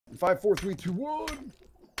5, 4, 3, 2, 1.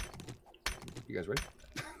 You guys ready?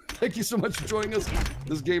 Thank you so much for joining us.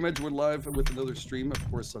 This GameEdged went live with another stream.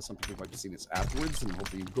 Of course, some people might be seeing this afterwards, and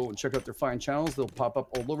hopefully you go and check out their fine channels. They'll pop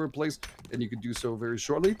up all over the place, and you can do so very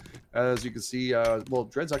shortly. As you can see, well,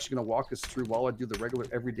 Dread's actually going to walk us through while I do the regular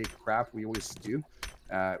everyday crap we always do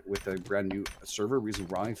with a brand new server. Reason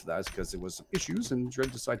why for that is because there was some issues, and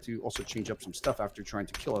Dread decided to also change up some stuff after trying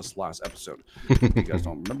to kill us last episode. If you guys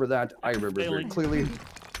don't remember that, I remember very clearly.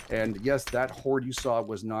 And yes, that horde you saw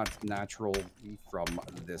was not natural from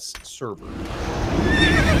this server.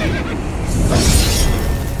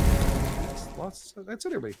 That's it,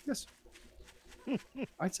 everybody. Yes.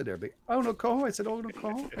 I said everybody. Ohnocoho. I said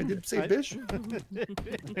Ohnocoho. I didn't say bish.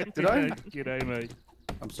 Did I? G'day, mate.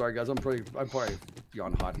 I'm sorry, guys. I'm probably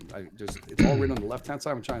beyond hot. It's all written on the left-hand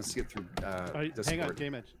side. I'm trying to see it through. Hang on,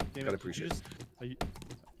 GameEdged. Gotta appreciate it.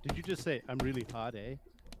 Did you just say I'm really hot, eh?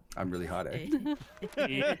 I'm really hot, eh?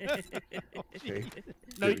 Okay.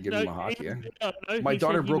 No, Give him a hot, yeah. No, My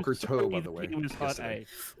daughter broke her toe, by the way. He was hot, eh?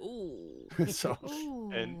 Ooh. So,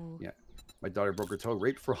 and yeah, my daughter broke her toe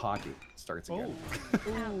right for hockey. Starts again.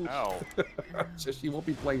 ow. So she won't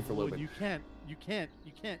be playing for a little bit. You can't.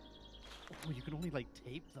 Oh, you can only like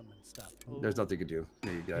tape them and stuff. Oh. There's nothing you can do.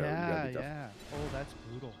 You gotta be tough. Yeah. Oh, that's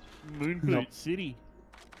brutal. Moonboot City.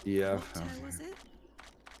 Yeah. What toe was it?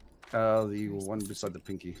 The one beside the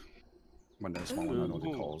pinky. One that small one, I don't know what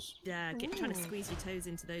it calls. Yeah, trying to squeeze your toes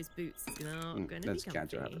into those boots is not going to be That's can't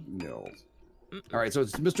comfy. happen. No. All right, so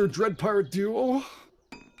it's Mr. DreadPirateDuo.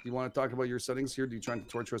 You want to talk about your settings here? Do you try to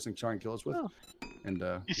torture us and try and kill us with? Oh. And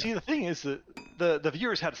You see, the thing is that the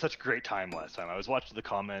viewers had such a great time last time. I was watching the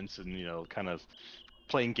comments and kind of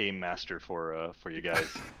playing game master for you guys,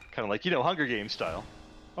 kind of like Hunger Games style.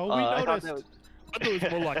 Oh, we noticed. I thought it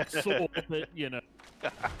was more like Saw, but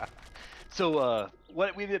So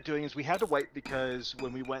what we ended up doing is we had to wipe because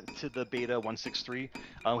when we went to the beta 1.6.3,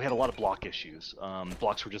 we had a lot of block issues.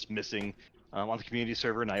 Blocks were just missing. On the community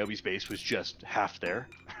server, Nyobi's base was just half there.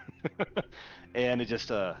 And it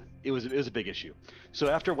was a big issue. So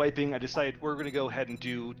after wiping, I decided we're going to go ahead and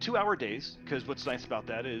do 2-hour days, because what's nice about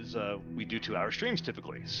that is we do 2-hour streams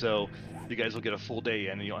typically. So you guys will get a full day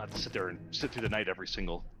in, and you don't have to sit there and sit through the night every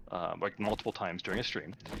single like multiple times during a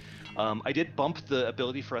stream. I did bump the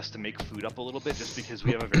ability for us to make food up a little bit just because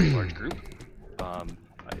we have a very large group.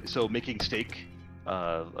 So making steak,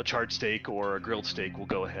 a charred steak or a grilled steak, will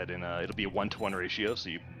go ahead and it'll be a 1-to-1 ratio. So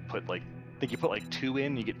you put I think you put like 2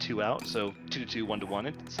 in, you get 2 out. So 2 to 2, 1 to 1,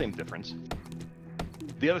 it's the same difference.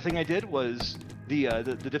 The other thing I did was the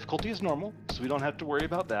difficulty is normal, so we don't have to worry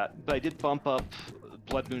about that. But I did bump up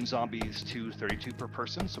Blood Moon zombies to 32 per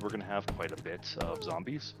person, so we're going to have quite a bit of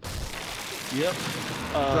zombies. Yep.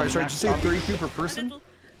 sorry, did you say 32 per person?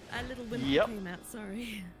 A little whimper came out,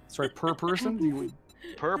 sorry. Sorry, per person?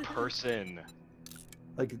 Per person.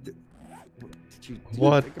 Like,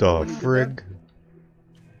 what the frig?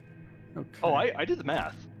 Okay. Oh, I did the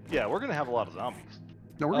math. Yeah, we're going to have a lot of zombies.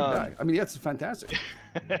 No, we're gonna die. I mean, that's fantastic.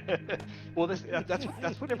 Well, that's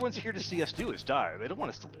what everyone's here to see us do, is die. They don't want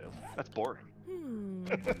us to live. That's boring.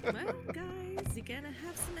 Well, guys, you're gonna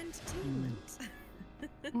have some entertainment.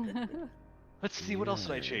 Let's see, what else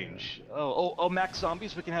did I change? Oh, max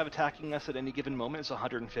zombies we can have attacking us at any given moment is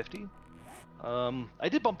 150. I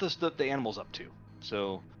did bump the animals up too.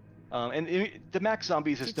 So, the max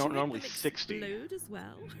zombies is normally 60. Explode as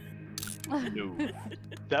well. No.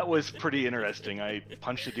 That was pretty interesting. I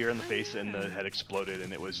punched a deer in the face and the head exploded,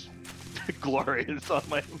 and it was glorious on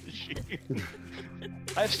my machine.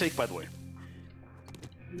 I have steak, by the way.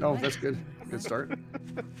 Oh, that's good. Good start.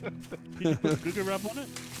 Did you put Google Rub on it?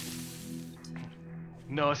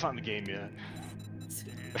 No, it's not in the game yet.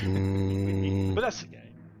 But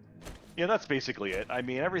that's basically it. I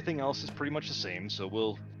mean, everything else is pretty much the same, so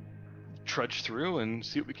we'll trudge through and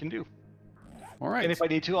see what we can do. All right. And if I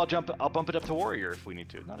need to, I'll bump it up to warrior if we need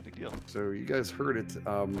to. Not a big deal. So you guys heard it.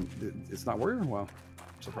 It's not warrior? Wow.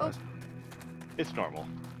 Surprised. It's normal.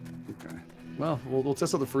 Okay. Well, we'll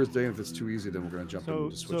test out the first day, and if it's too easy, then we're going to jump in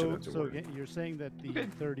and just switch it out to so warrior. you're saying that the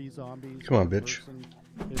 30 zombies. Come on, per bitch. person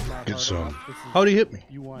is not It's hard enough? This is- how'd he hit me?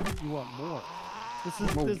 You want more.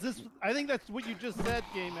 I think that's what you just said,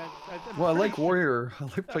 GameEdged. Well, I like warrior. I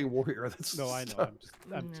like playing warrior. That's No, I know.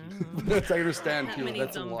 I'm teasing. That's, I understand, That too. many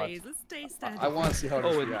That's a lot. zombies. Let's stay standing. I want to see how it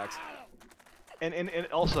and- reacts. And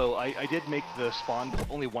also, I did make the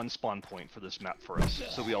only one spawn point for this map for us,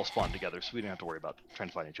 so we all spawned together, so we didn't have to worry about trying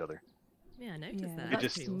to find each other. Yeah, I noticed that. It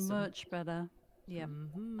just- Pretty awesome. much better. Yeah,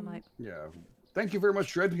 I like. Yeah. Thank you very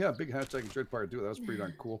much, Dread. Yeah, big hashtag DreadPirateDuo. That was pretty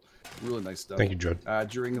darn cool. Really nice stuff. Thank you, Dread.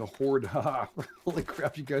 During the horde, haha, holy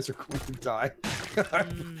crap, you guys are going to die.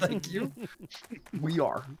 Thank you. We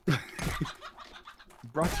are.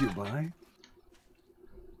 Brought to you by...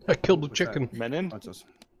 I killed the What's that? chicken. Menin? That's us.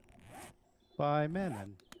 By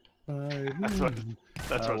Menon. That's what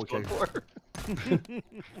I was going for.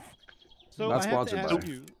 So Not I have to sponsored ask by.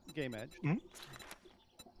 you, GameEdged.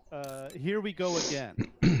 Mhm. Here we go again.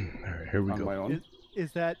 Alright, here we On my go. own.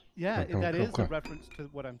 Is that that is okay. a reference to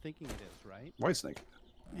what I'm thinking it is, right? Whitesnake.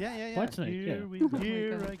 Yeah. Whitesnake, Here yeah. we Oh my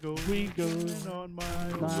here God. I go. We go on my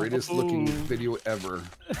The own. greatest looking video ever.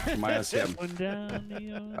 Minus him. Going down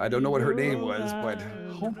the I don't know what her name road was, but...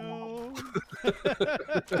 No.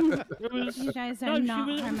 It was, You guys no, are she not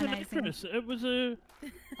was, it was an harmonizing. actress. It was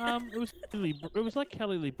it was like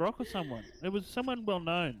Kelly Lee Brock or someone. It was someone well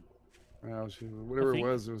known. Well, whatever it think-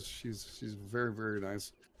 was, she's very, very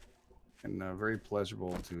nice. And very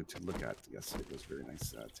pleasurable to look at. Yes, it was very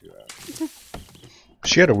nice to...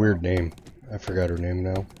 She had a weird name. I forgot her name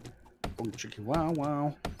now. Oh, chicken,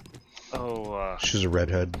 wow. Oh, She's a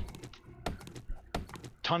redhead.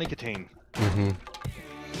 Tawny Katane. Mm-hmm.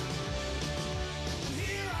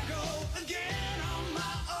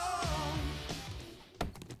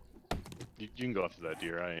 You can go after that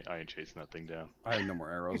deer. I ain't chasing that thing down. I have no more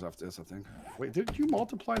arrows after this, I think. Wait, did you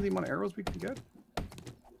multiply the amount of arrows we can get?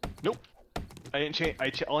 Nope. I didn't change.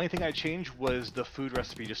 Only thing I changed was the food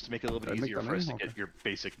recipe just to make it a little bit Did I make easier that for us many? to get your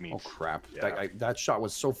basic Oh, meats. crap. Yeah. That shot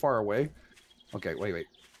was so far away. Okay, wait.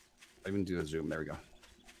 I didn't do a zoom. There we go.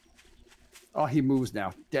 Oh, he moves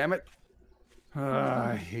now. Damn it.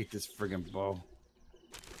 I hate this friggin' bow.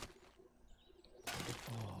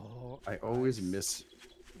 Oh, I always miss.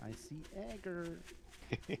 I see Egger.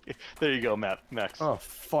 There you go, Max. Oh,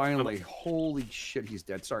 finally. Holy shit, he's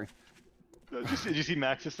dead. Sorry. Did you see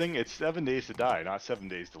Max's thing? It's 7 days to die, not 7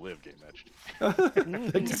 days to live,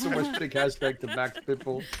 GameEdged. Thank you so much. Big hashtag to Max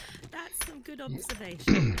Pitbull. That's some good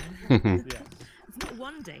observation. Yes. It's not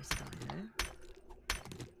 1 day to die, though.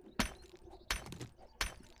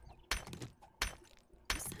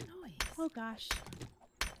 What's that noise? Oh gosh,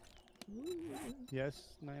 Yes,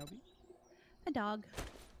 Nyobi? a dog.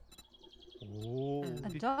 Oh. A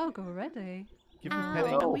dog already. Give him Ow.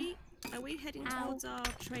 petting. Are we heading Ow. towards our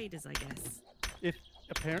traders, I guess?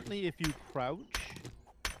 Apparently, if you crouch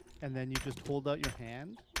and then you just hold out your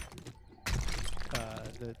hand,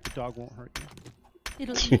 the dog won't hurt you.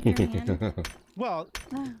 It'll eat your hand. Well,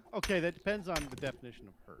 okay, that depends on the definition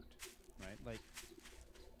of hurt, right? Like,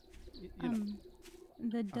 you know.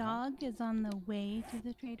 The dog is on the way to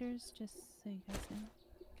the traders, just so you guys know.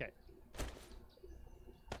 Okay.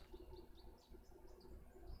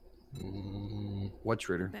 What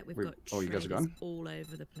trader? Bet we've Wait, got oh, you guys are traders gone? all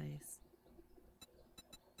over the place.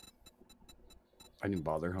 I didn't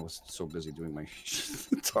bother. I was so busy doing my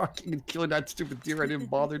talking and killing that stupid deer. I didn't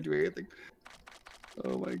bother doing anything.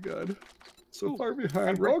 Oh my god. So far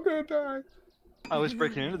behind. We're all gonna die. I was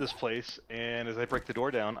breaking into this place, and as I break the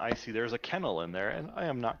door down, I see there's a kennel in there, and I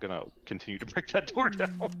am not gonna continue to break that door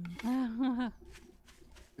down.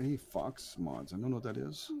 Any fox mods? I don't know what that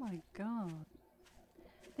is. Oh my god.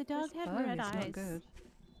 The dog This had bug red is not eyes. good.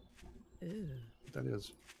 Ooh. What that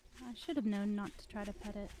is. I should have known not to try to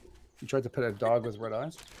pet it. You tried to pet a dog with red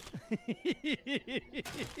eyes? Well,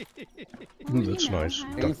 That's you know, nice. I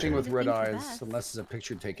Duck Anything tape. with red think the eyes, best. unless there's a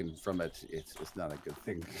picture taken from it, it's not a good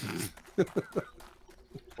thing.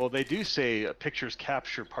 Well, they do say pictures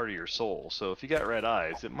capture part of your soul, so if you got red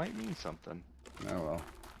eyes, it might mean something. Oh well.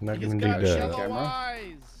 Not He's gonna got need yellow camera.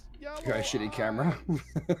 eyes. Yellow You got a shitty camera.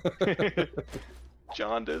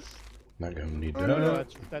 Jaundice. Not gonna need No, that. no,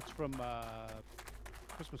 that's from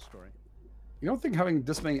Christmas Story. You don't think having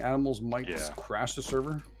this many animals might Yeah. crash the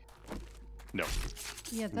server? No.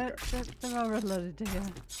 Yeah, they're overloaded here.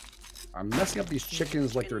 I'm messing up these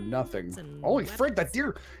chickens like they're nothing. Chickens and Holy frig, that rabbits.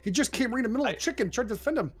 deer! He just came right in the middle of the chicken, tried to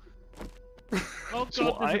defend him. Oh god,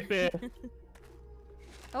 So there's a bear.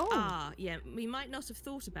 Oh, Ah, yeah, we might not have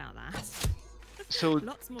thought about that. So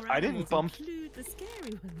Lots more I didn't animals bump. include the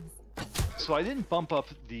scary ones. So I didn't bump up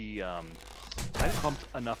the. I didn't bump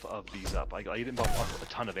enough of these up. I didn't bump up a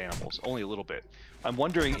ton of animals, only a little bit. I'm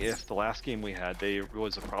wondering if the last game we had, there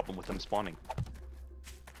was a problem with them spawning.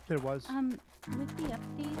 There was. With the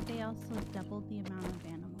update, they also doubled the amount of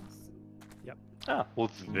animals. Ah, well,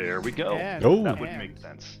 there we go. And, Oh. That would and make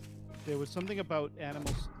sense. There was something about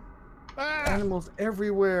animals. Ah! Animals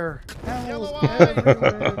everywhere. Yellow Animals eyes!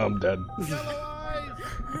 everywhere. I'm dead. Yellow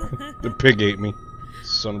eyes! The pig ate me.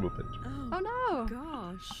 Son of a bitch. Oh no!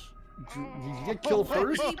 Gosh. Did you get killed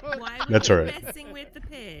first? Why were That's you alright. messing with the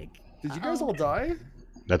pig? Did you guys all die?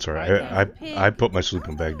 That's alright. I I pig. put my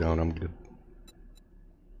sleeping bag down. I'm good.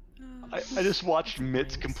 I just watched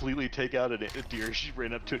Mitz completely take out a deer. She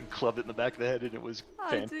ran up to it and clubbed it in the back of the head, and it was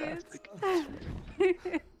fantastic.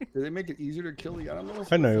 Do they make it easier to kill the animals?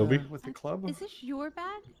 Hi, Nyobi. With the club? Is this your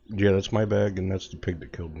bag? Yeah, that's my bag, and that's the pig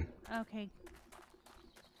that killed me. Okay.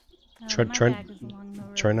 Try- my try- bag is along the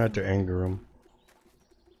road. Try not to anger him.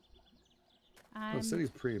 Oh, the city's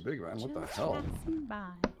pretty big, man. What the just hell? passing by.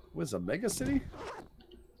 Was a mega city?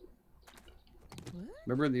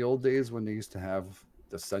 Remember in the old days when they used to have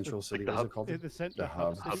the central city? the What's hub? it called? The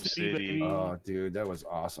hub. Hub City, City. baby. Oh, dude, that was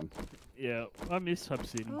awesome. Yeah, I miss Hub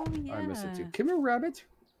City. Oh yeah. I miss it too. Come here, rabbit.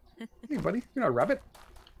 Hey, buddy. You're not a rabbit.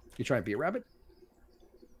 You trying to be a rabbit?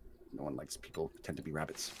 No one likes people who pretend to be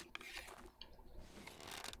rabbits.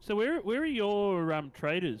 So where are your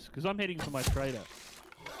traders? Because I'm heading for my trader.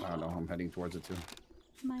 I don't know. I'm heading towards it too.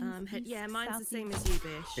 Mine's Yeah, east, mine's the same southeast. as you,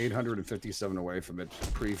 Bish. 857 away from it.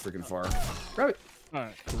 Pretty freaking far. Rabbit. All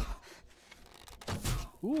right, cool.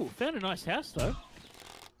 Ooh, found a nice house though.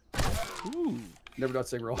 Ooh. Never not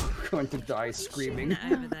saying we're all going to die Shooting screaming. it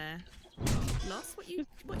over there. Lost? What you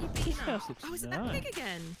beating house up? looks Oh, is it nice. that pig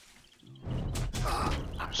again?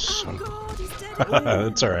 Son. Oh god, he's dead again.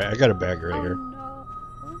 That's alright, I got a bag right Oh here. no.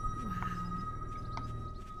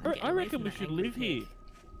 Wow. I reckon we should live here.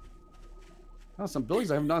 Oh, some buildings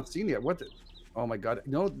I have not seen yet. What the? Oh my god.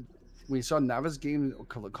 You know, when you saw Nava's game,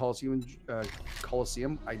 Coliseum,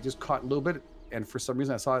 I just caught a little bit, and for some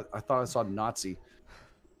reason I thought I saw Nazi.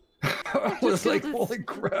 I was like, holy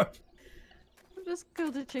crap. I just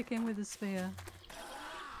killed a chicken with a spear.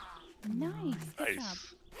 Nice. Good job.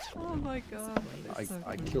 Nice. Oh my god. I, it's so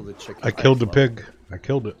I good. killed a chicken. I killed the pig. I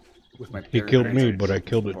killed it. With my He bare killed me, hands. but I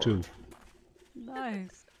killed it too.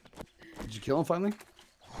 Nice. Did you kill him finally?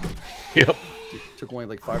 Yep. Took only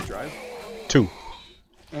like 5 drives. 2.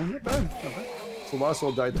 Oh, not bad. Not bad. So Lost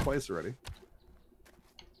Soul died twice already.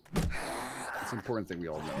 It's an important thing we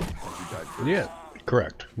all know. That you died first. Yeah,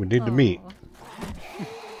 correct. We need to meet. Aw.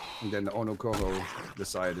 And then Ohnocoho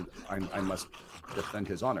decided I must defend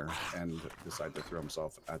his honor and decided to throw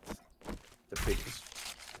himself at the pigs.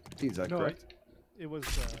 Is that No, correct? It was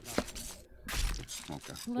not.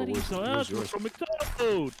 Okay. Bloody What was yours? From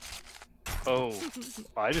McDonald's. Oh,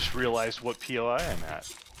 I just realized what POI I'm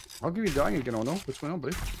at. How come you dying again, Ono? What's going on,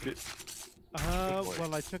 buddy? boy.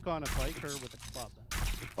 Well, I took on a biker with a club.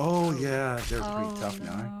 Oh yeah, they're Oh, pretty tough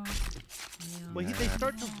now. no. Well, they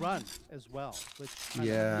start to run as well. Which kind of-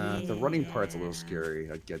 Yeah, the running part's a little scary.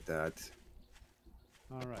 I get that.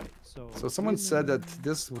 All right. So. So someone said that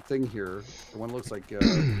this thing here, the one that looks like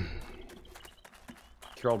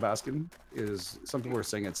Carol Baskin, is some people are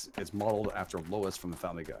saying it's modeled after Lois from the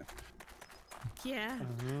Family Guy. Yeah,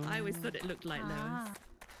 I always thought it looked like Lois. Ah.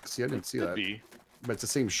 See, I didn't see Could that, be. but it's the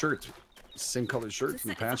same shirt, same colored shirt It's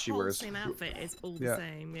and the pants she whole wears. same outfit. It's all Yeah. the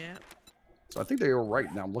same. Yeah. So I think they were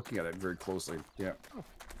right. Now I'm looking at it very closely. Yeah.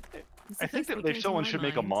 It's I the think first that thing came to someone my should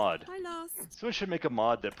make a mind. mod. Hi, Lost. Someone should make a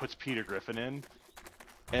mod that puts Peter Griffin in,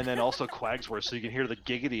 and then also Quagsworth, so you can hear the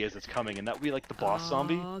giggity as it's coming, and that would be like the boss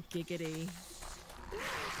zombie. Oh, giggity.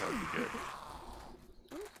 That would be good.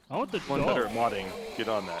 I want the One better at dog. modding. Get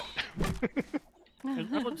on that.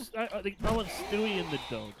 I think I want Stewie and the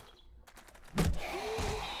dog.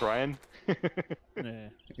 Brian. Yeah.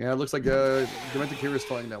 Yeah, it looks like Demented Kira is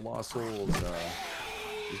telling that Lost Souls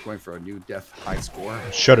is going for a new death high score.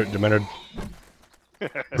 Shut it, Demented.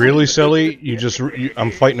 Really, Silly?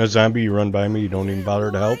 I'm fighting a zombie, you run by me, you don't even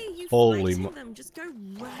bother to help? Why are you Holy fighting mo- them? Just go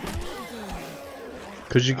round them.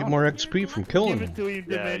 Because you get more XP from killing Give it them. to him,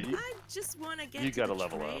 Yeah, Demented. I just want to get You to gotta the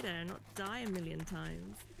level up. trader, not die a million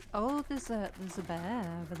times. Oh, there's a bear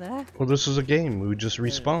over there. Well, this is a game. We just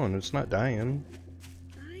respawn. It's not dying.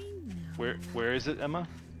 I know. Where is it, Emma?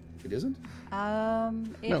 It isn't?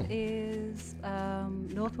 It No. is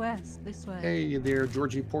northwest, this way. Hey there,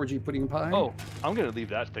 Georgie Porgy Pudding Pie. Oh, I'm gonna leave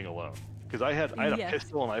that thing alone, because I had a Yes.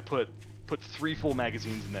 pistol and I put 3 full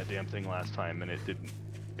magazines in that damn thing last time, and it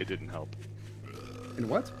didn't help. And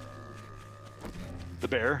what? The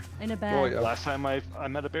bear. In a bear. Oh, yeah. Last time I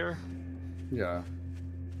met a bear. Yeah.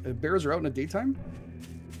 Bears are out in the daytime?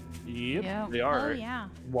 Yep. Yeah. They are. Oh yeah.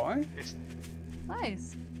 Why? It's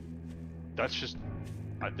Nice. that's just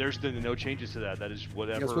there's been no changes to that. That is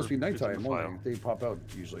whatever. Yeah, it's supposed to be is in the nighttime, file. won't they? They pop out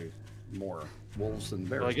usually more wolves than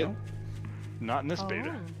bears, Like it? no? Not in this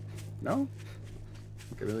beta. Oh. No?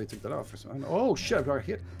 Okay, maybe they took that off or something. Oh shit, I got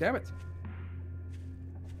hit. Damn it.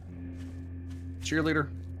 Cheerleader.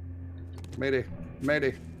 Mayday.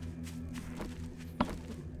 Mayday.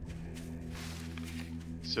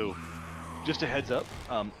 So, just a heads up,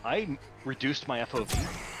 I reduced my FOV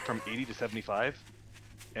from 80 to 75,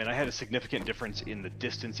 and I had a significant difference in the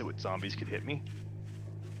distance at which zombies could hit me.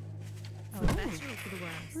 For better or for the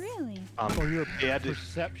worst. Really? Or your they had to,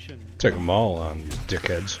 perception. Take them all on, these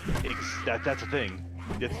dickheads. that's a thing.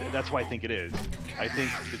 That's why I think it is. I think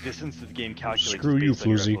the distance that the game calculates Screw you, based on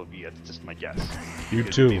your Floozy. FOV, that's just my guess. You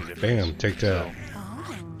Because too. it made a difference. Bam, take that.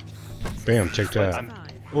 Oh. Bam, take that. I'm-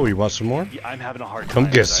 Oh, you want some more? Yeah, I'm having a hard time. Come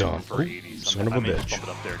get because I some. prefer Ooh, 80s. son of a I may just bitch. bump it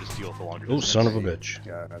up there just deal with the longer Oh, distance. son of a bitch.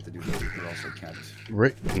 Yeah, I have to do that. They also can't.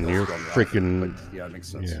 Right in your go on the off, freaking... but yeah, it makes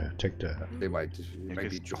sense. Yeah, take that. They might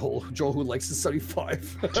be Joel who likes the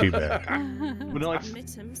 75. Too bad. Well, no,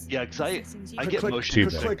 Mittens. yeah, because I I get Click, motion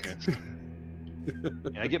click, sickness.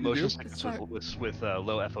 Yeah, I get motion sickness with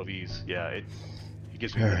low FOVs. Yeah, it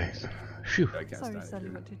gives me Alright. headaches. Phew. I can't Sorry, stand Sally,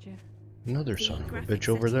 it. what did you? Another The son of a graphic bitch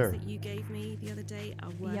over settings there. that you gave me the other day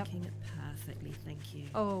are working perfectly. Thank you.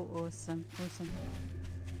 Oh, awesome, awesome.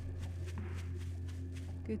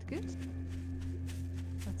 Good, good.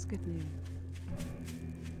 That's good news.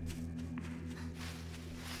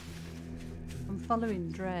 I'm following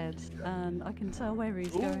Dread, and I can tell where he's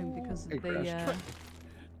going because Hey, of Crash.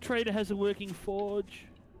 Trader has a working forge.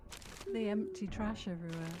 the empty trash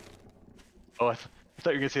everywhere. Oh, I thought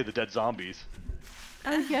you were gonna say the dead zombies.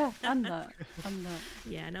 Oh yeah, and that, and that.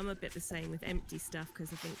 Yeah, and I'm a bit the same with empty stuff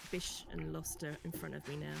because I think Bish and Lost are in front of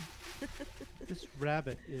me now. This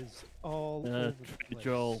rabbit is all over the Trader place.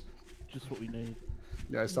 Joel, just what we need.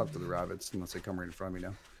 Yeah, I stopped at the rabbits unless they come right in front of me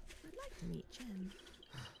now. I'd like to meet Jen.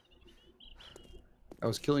 I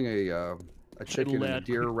was killing a chicken and a loud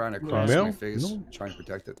deer quick ran across Mel? my face, No. trying to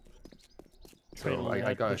protect it. Trade So all I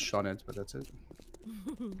that got a quick- shot at it, but that's it.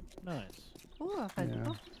 Nice. Oh, I've had. Yeah.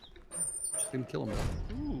 Oh, Didn't kill him.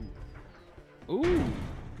 Ooh. Ooh.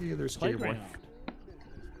 Yeah, there's scary boy. Playground.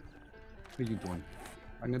 What are you doing?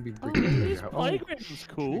 I'm gonna be Oh, breaking into This your house. playground's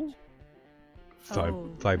cool. Five oh,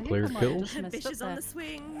 I five think player I might have kills? just messed Bish up is on there. the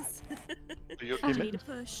swings. Are you I okay, need a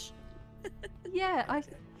man? push. Yeah, I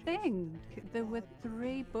think there were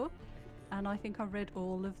 3 books, and I think I read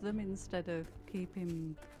all of them instead of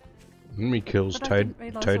keeping. Enemy kills But I tied didn't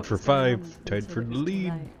realise tied what for was going on 5. Tied until for it the was too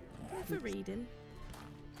lead. late. For reading.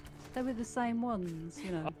 They were the same ones,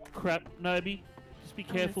 you know. Oh, crap, Nyobi. Just be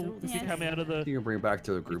Oh, I careful thought if you yes. come out of the You can bring it back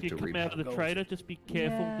to the group if to you come read. out of the trader. Just be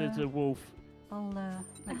careful. There's Yeah. a wolf. I'll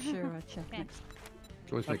make sure I check next. You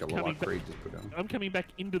can always make a I'm coming lock back. grade to put down. I'm coming back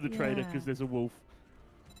into the trader Yeah. because there's a wolf.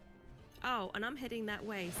 Oh, and I'm heading that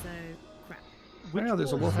way, so crap. Yeah,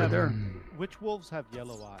 there's a wolves wolf right have- there. Which wolves have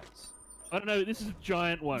yellow eyes? I don't know. This is a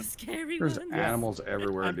giant one. Scary There's one. animals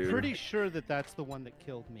everywhere, I'm dude. pretty sure that that's the one that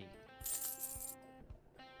killed me.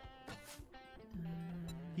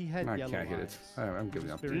 He had I yellow can't hit eyes. it. I'm giving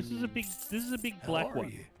up. Very This is a big. This is a big black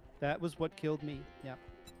one. That was what killed me. Yeah.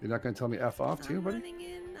 You're not gonna tell me F off too, I'm buddy? running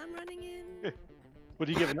in. I'm running in. What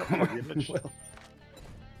are you giving up for the image? Well,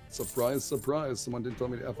 surprise, surprise! Someone didn't tell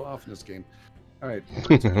me to F off in this game. All right,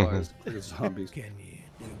 surprise! Look at zombies. Can you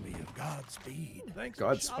do me a Godspeed? Thanks.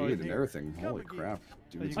 Godspeed and everything. Holy crap,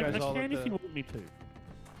 you dude! guys I all can at if the- you want me to.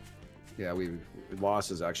 Yeah, we Lost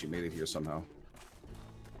has actually made it here somehow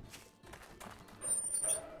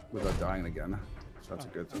without dying again. So that's a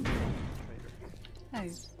good thing. Oh,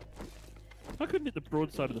 I couldn't hit the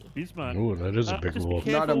broadside of the Bismarck. Ooh, that is a big just be wolf.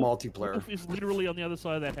 Not a careful. multiplayer. Wolf is literally on the other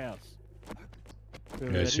side of that house.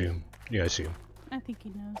 Whoever Yeah, I that see is. him. Yeah, I see him. I think he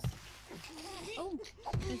knows. Oh,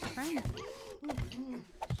 there's a friend.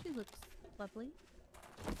 She looks lovely.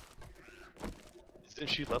 Isn't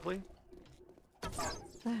she lovely?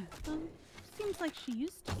 Seems like she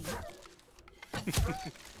used to be.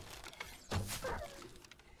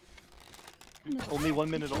 Only 1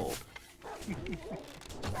 minute old.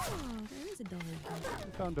 Oh, there is a dog.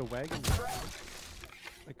 I found a wagon.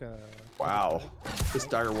 Like a. Wow, this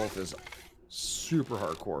dire wolf is super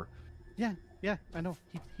hardcore. Yeah, yeah, I know.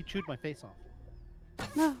 He chewed my face off.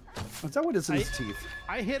 no. Is that what is in his teeth?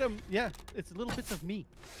 I hit him. Yeah, it's little bits of me.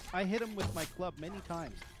 I hit him with my club many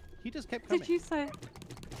times. He just kept coming. Did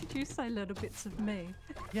you say little bits of me?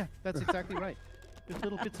 Yeah, that's exactly right. There's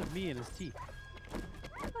little bits of me in his teeth.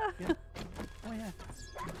 Yeah. Oh yeah.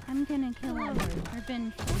 I'm gonna kill him. Or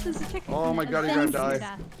Ben. There's a chicken. Oh my god, you're gonna die.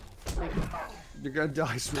 Death. You're gonna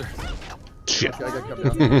die, swear. Shit. Okay, I gotta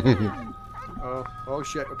come down. Oh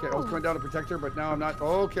shit. Okay, I was going down to protect her, but now I'm not.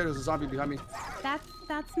 Oh, okay, there's a zombie behind me.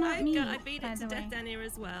 That's not me. I beat by it to the death way. down here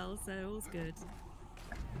as well, so all's good.